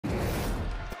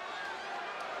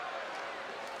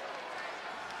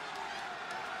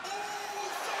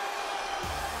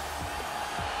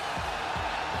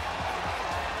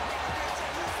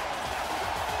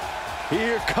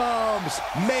Here comes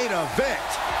main event,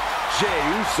 Jey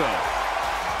Uso.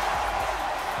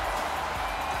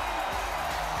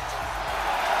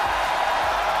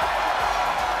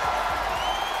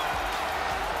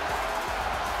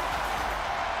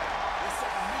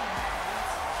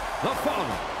 The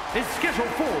following is scheduled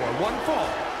for one fall,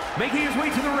 making his way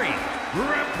to the ring,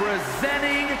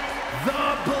 representing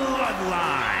the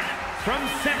Bloodline. From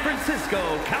San Francisco,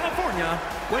 California,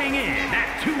 weighing in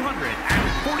at 242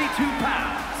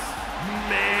 pounds,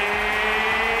 main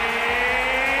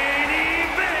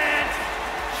event,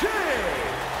 Jey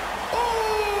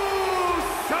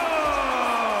Uso!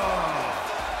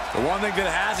 The one thing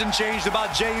that hasn't changed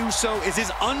about Jey Uso is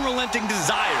his unrelenting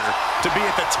desire to be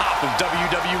at the top of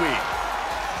WWE.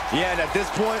 Yeah, and at this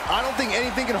point, I don't think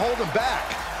anything can hold him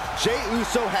back. Jey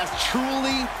Uso has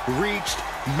truly reached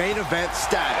main event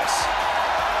status.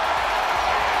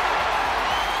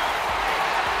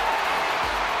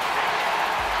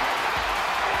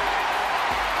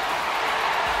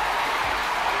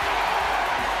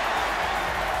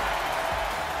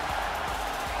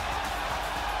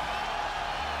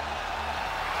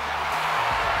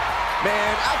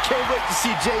 Man, I can't wait to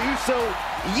see Jey Uso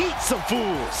yeet some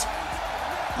fools.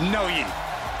 No yeet.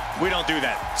 We don't do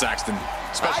that, Saxton.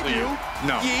 Especially you.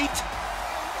 No. Yeet.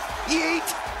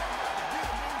 Yeet.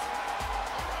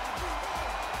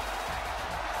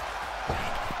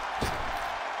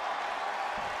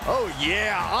 Oh,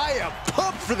 yeah. I am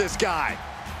pumped for this guy.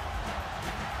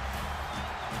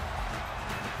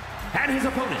 And his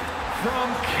opponent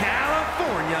from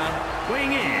California,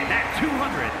 weighing in at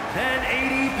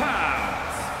 280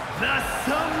 pounds, the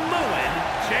Samoan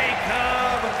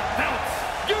Jacob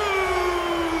Fatu.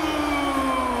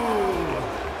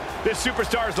 This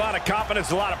superstar has a lot of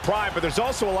confidence, a lot of pride, but there's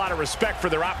also a lot of respect for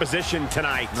their opposition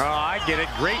tonight. Oh, I get it.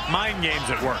 Great mind games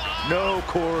at work. No,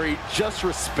 Corey, just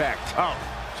respect. Oh,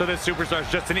 so this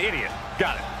superstar's just an idiot.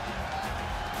 Got it.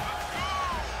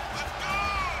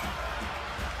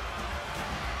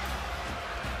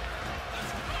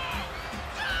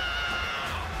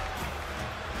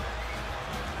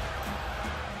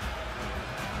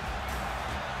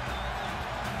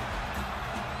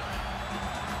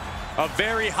 A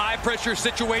very high-pressure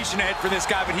situation ahead for this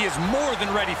guy, but he is more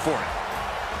than ready for it.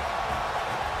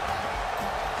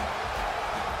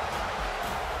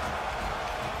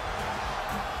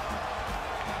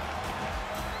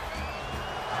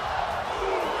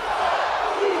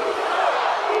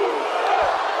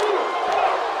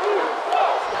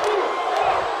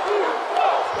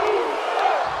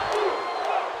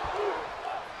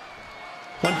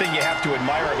 One thing you have to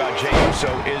admire about Jey Uso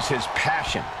is his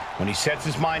passion. When he sets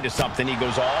his mind to something, he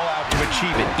goes all out to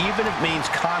achieve it, even if it means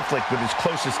conflict with his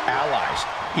closest allies,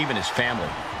 even his family.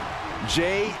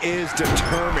 Jey is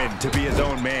determined to be his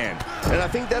own man, and I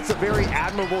think that's a very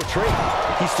admirable trait.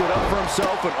 He stood up for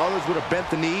himself when others would have bent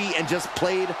the knee and just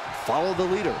played follow the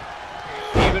leader.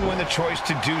 Even when the choice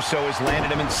to do so has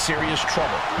landed him in serious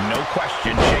trouble, no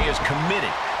question, Jey is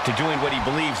committed to doing what he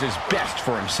believes is best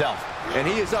for himself. And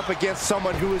he is up against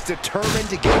someone who is determined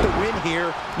to get the win here,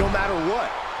 no matter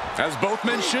what. As both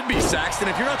men should be, Saxton.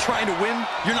 If you're not trying to win,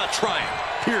 you're not trying.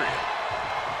 Period.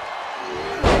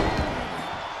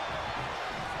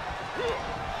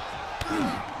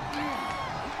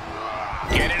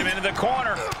 Getting him into the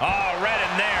corner. Oh, right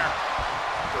in there.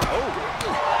 Oh.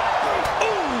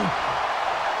 Ooh.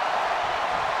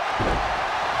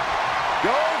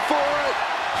 Going for it.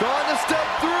 Trying to step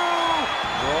through.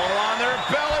 Roll on their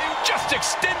belly. Just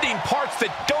extending parts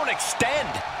that don't extend.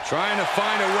 Trying to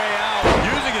find a way out,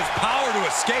 using his power to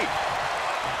escape.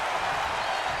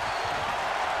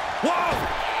 Whoa!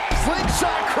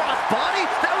 Slingshot crossbody?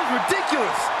 That was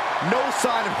ridiculous. No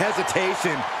sign of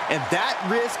hesitation, and that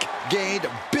risk gained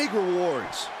big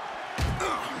rewards.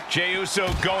 Jey Uso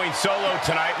going solo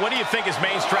tonight. What do you think his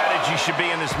main strategy should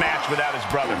be in this match without his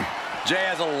brother? Jey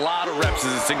has a lot of reps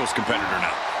as a singles competitor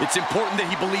now. It's important that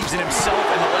he believes in himself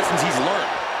and the lessons he's learned.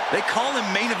 They call him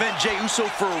main event Jey Uso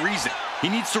for a reason. He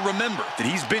needs to remember that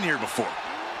he's been here before.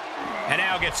 And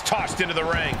now gets tossed into the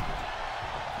ring.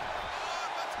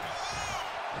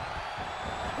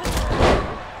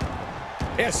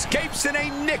 Escapes in a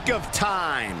nick of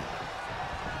time.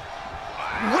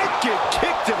 Wicked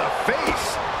kick to the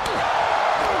face.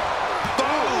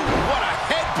 Boom! What a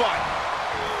headbutt!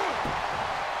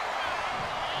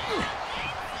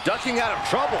 Ducking out of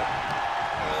trouble.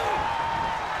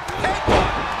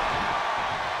 Headbutt!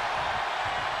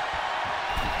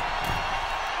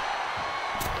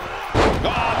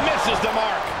 Oh, misses the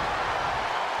mark.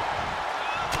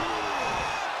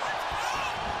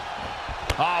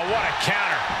 Oh, what a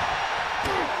counter.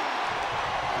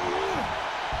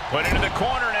 Put into the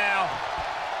corner now.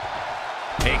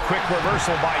 A quick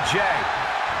reversal by Jey.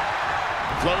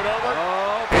 Float over.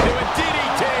 Into a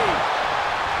DDT.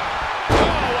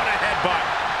 Oh, what a headbutt.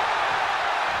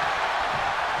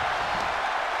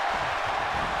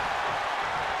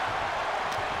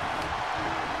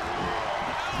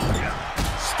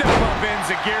 Step-up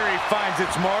enziguri finds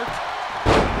its mark.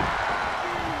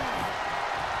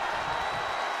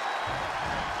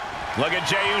 Look at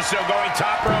Jey Uso going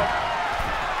top rope.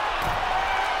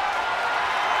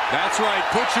 That's right.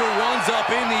 Put your ones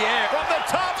up in the air. From the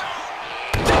top.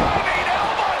 Diving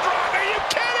elbow drop. Are you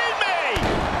kidding me?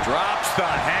 Drops the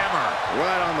hammer.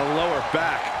 Right on the lower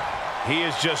back. He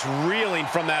is just reeling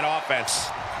from that offense.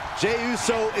 Jey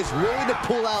Uso is willing to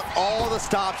pull out all the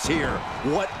stops here,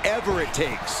 whatever it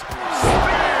takes.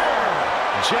 Spear!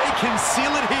 Jey can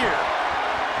seal it here.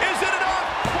 Is it enough?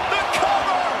 The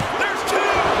cover! There's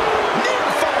two! Near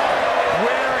fall!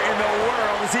 Where in the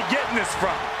world is he getting this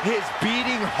from? His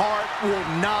beating heart will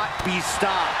not be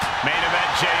stopped. Main event,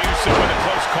 Jey Uso with a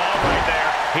close call right there.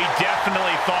 He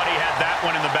definitely thought he had that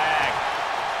one in the bag.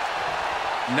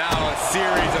 Now a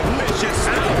series of vicious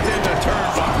stomps in the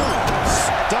turnbuckle.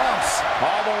 Stomps.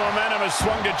 All the momentum has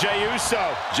swung to Jey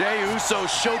Uso. Jey Uso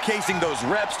showcasing those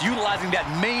reps, utilizing that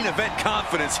main event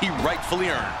confidence he rightfully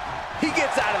earned. He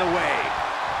gets out of the way.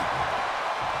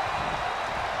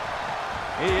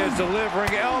 He is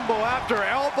delivering elbow after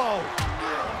elbow.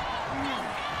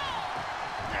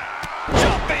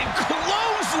 Jumping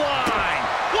clothesline!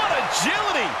 What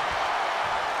agility!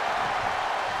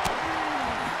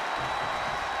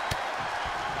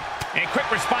 And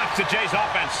quick response to Jey's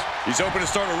offense. He's hoping to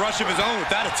start a rush of his own with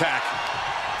that attack.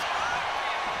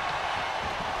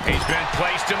 He's been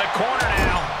placed in the corner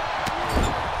now.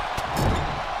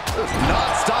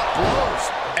 Non-stop blows.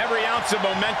 Every ounce of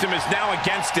momentum is now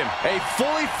against him. A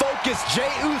fully focused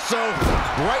Jey Uso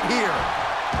right here.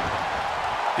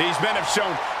 These men have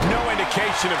shown no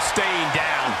indication of staying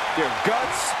down. Their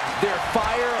guts, their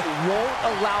fire won't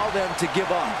allow them to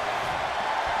give up.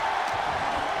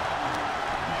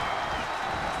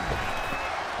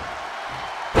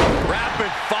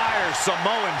 Rapid fire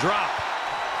Samoan drop.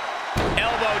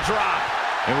 Elbow drop.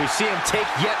 And we see him take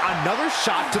yet another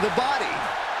shot to the body.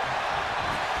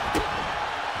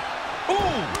 Ooh!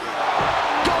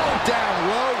 Going down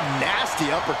low,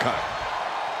 nasty uppercut.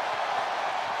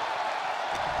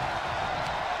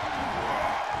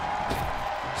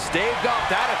 Staved off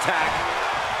that attack.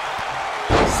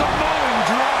 Samoan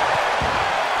drop.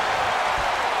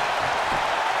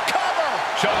 Cover!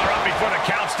 Shoulder up before the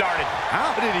count started.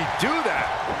 How did he do that?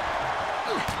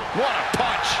 What a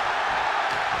punch.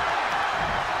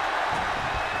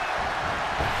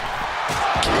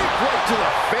 Kick right to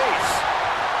the face.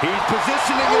 He's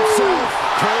positioning himself,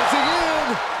 closing in.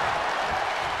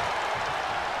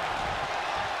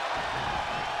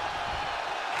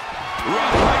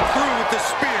 Run right through with the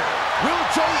spear. Will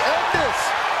Jey end this?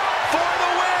 For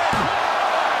the win!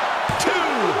 2.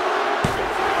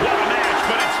 What a match,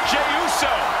 but it's Jey Uso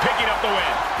picking up the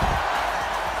win.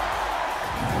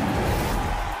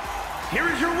 Here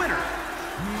is your winner,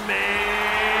 main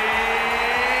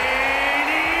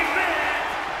event.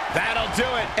 That'll do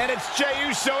it, and it's Jey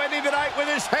Uso ending the night with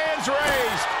his hands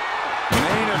raised.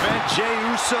 Main event Jey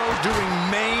Uso doing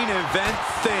main event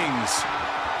things.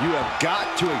 You have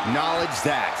got to acknowledge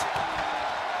that.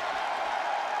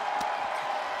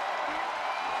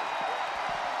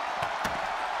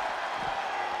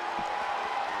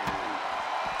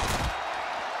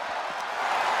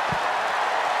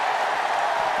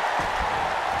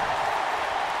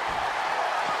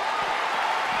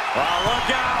 Oh, look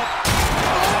out.